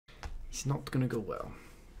It's not gonna go well.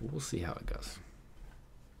 We'll see how it goes.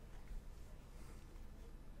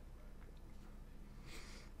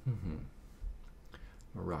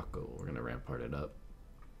 Morocco, we're gonna rampart it up.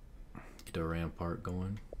 Get a rampart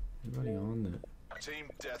going. Anybody on the team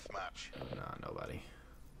deathmatch? Nah, nobody.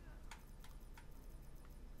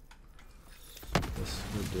 Guess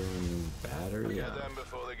we're doing battery. Get them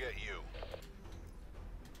before they get you.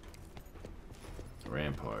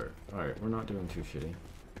 Rampart. Alright, we're not doing too shitty.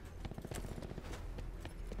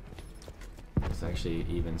 It's actually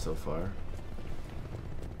even so far.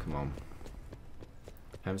 Come on.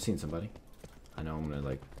 Haven't seen somebody. I know I'm gonna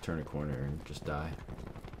like turn a corner and just die.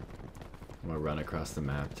 I'm gonna run across the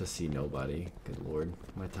map to see nobody. Good lord,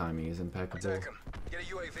 my timing is impeccable. Get a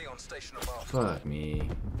UAV on station above. Fuck me.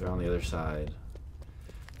 They're on the other side.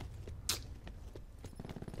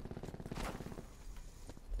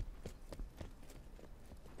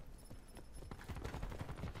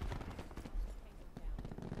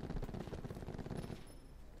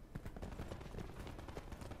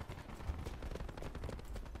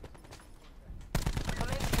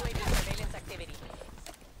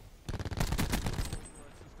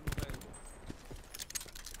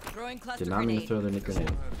 Did not mean to throw the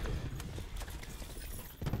grenade.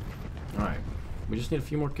 Alright. We just need a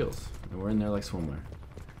few more kills. And we're in there like swimwear.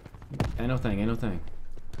 Ain't no thing, ain't no thing.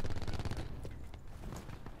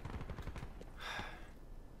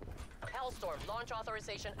 Hellstorm, launch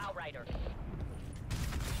authorization outrider.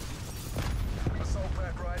 Assault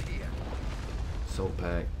pack right here. Assault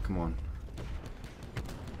pack, come on.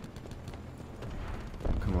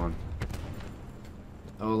 Come on.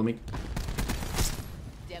 Oh, let me...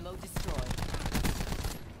 Demo destroyed.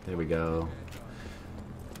 There we go.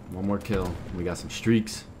 One more kill. We got some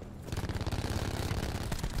streaks.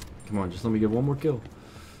 Come on, just let me get one more kill.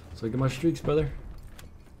 So I get my streaks, brother.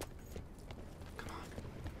 Come on.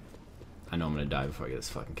 I know I'm gonna die before I get this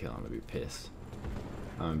fucking kill. I'm gonna be pissed.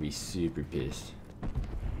 I'm gonna be super pissed.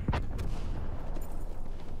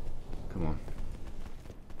 Come on.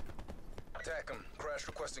 Attack him. Crash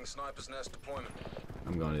requesting sniper's nest deployment.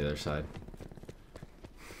 I'm going to the other side.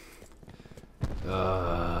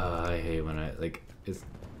 I hate when I, like, it's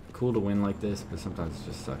cool to win like this, but sometimes it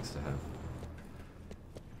just sucks to have.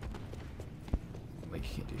 Like,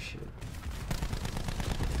 you can't do shit.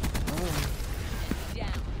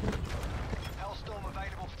 Down. Hellstorm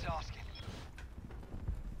available for tasking.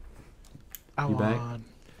 You back?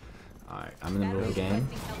 Alright, I'm in the middle of the game.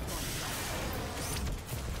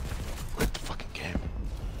 Quit the fucking game.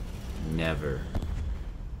 Never.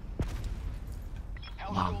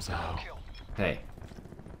 Mom's out. Hey.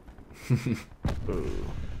 What'd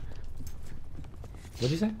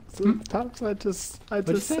you say? Sometimes I just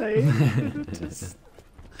say. Just...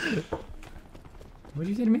 What'd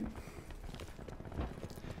you say to me?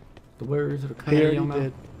 The words are I coming out of your already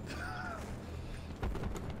mouth.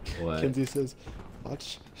 did. What? Kenzie says,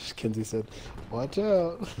 watch. Kenzie said, watch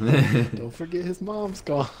out. Don't forget his mom's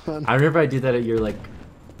gone. I remember I did that at your, like,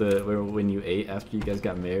 when you ate after you guys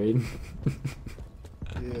got married.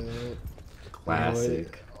 Yeah.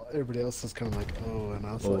 Classic. Everybody else was kind of like, oh, and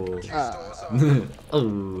I was Oh. like, ah.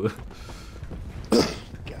 Oh.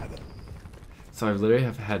 Got it. So I literally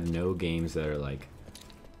have had no games that are like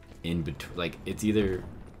in between. Like it's either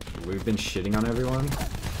we've been shitting on everyone,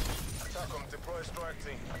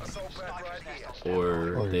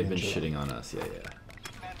 or they've been shitting on us. Yeah, yeah.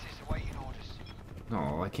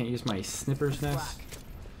 No, I can't use my snipper's nest.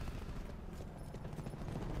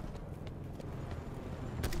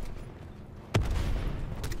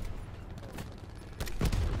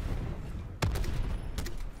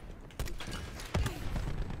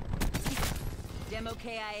 Demo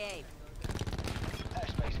KIA.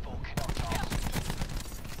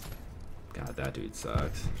 God, that dude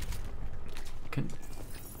sucks. Come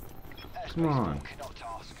on.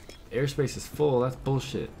 Airspace is full. That's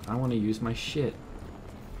bullshit. I want to use my shit.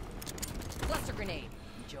 Cluster grenade.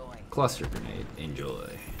 Enjoy. Cluster grenade.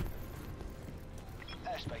 Enjoy.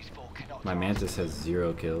 My Mantis has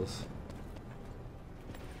 0 kills.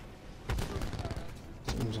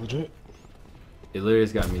 Seems legit. It literally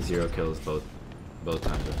has gotten me 0 kills both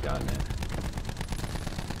times I've gotten it.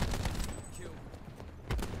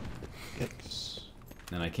 Yikes.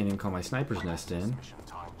 And I can't even call my sniper's nest in.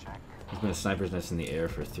 There's been a sniper's nest in the air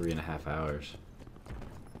for 3.5 hours.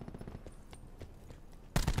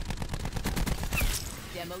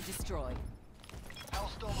 Demo destroyed.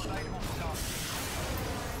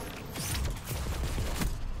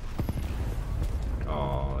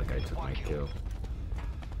 Oh, that guy took my kill.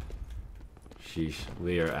 Sheesh.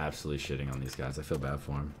 We are absolutely shitting on these guys. I feel bad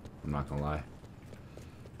for them. I'm not gonna lie.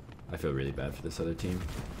 I feel really bad for this other team.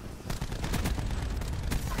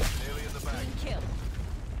 Team kill.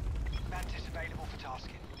 Mantis available for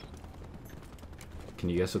tasking. Can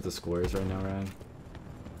you guess what the score is right now, Ryan?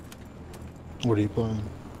 What are you playing?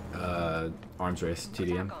 Arms race,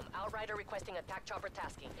 TDM. Outrider requesting attack chopper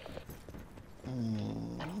tasking.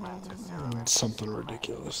 Something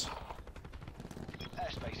ridiculous.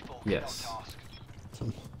 Airspace full. Yes. Task.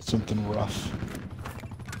 Something rough.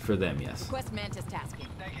 For them, yes. Request Mantis tasking.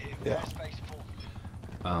 Negative. Yeah. Airspace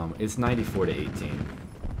full. It's 94 to 18.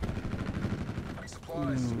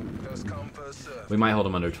 Supplies. First come, first serve. We might hold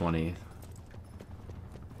them under 20.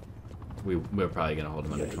 We're probably gonna hold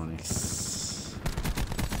them under 20.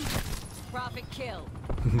 Profit kill.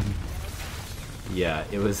 Yeah,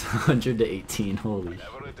 it was 100 to 18. Holy.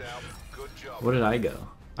 Never a doubt. Good job. What did I go?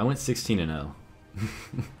 I went 16 and 0.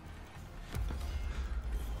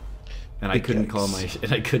 And I couldn't call my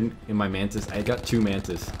and I couldn't in my Mantis. I got 2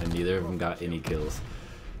 Mantis and neither of them got any kills.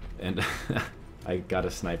 And I got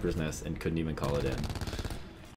a sniper's nest and couldn't even call it in.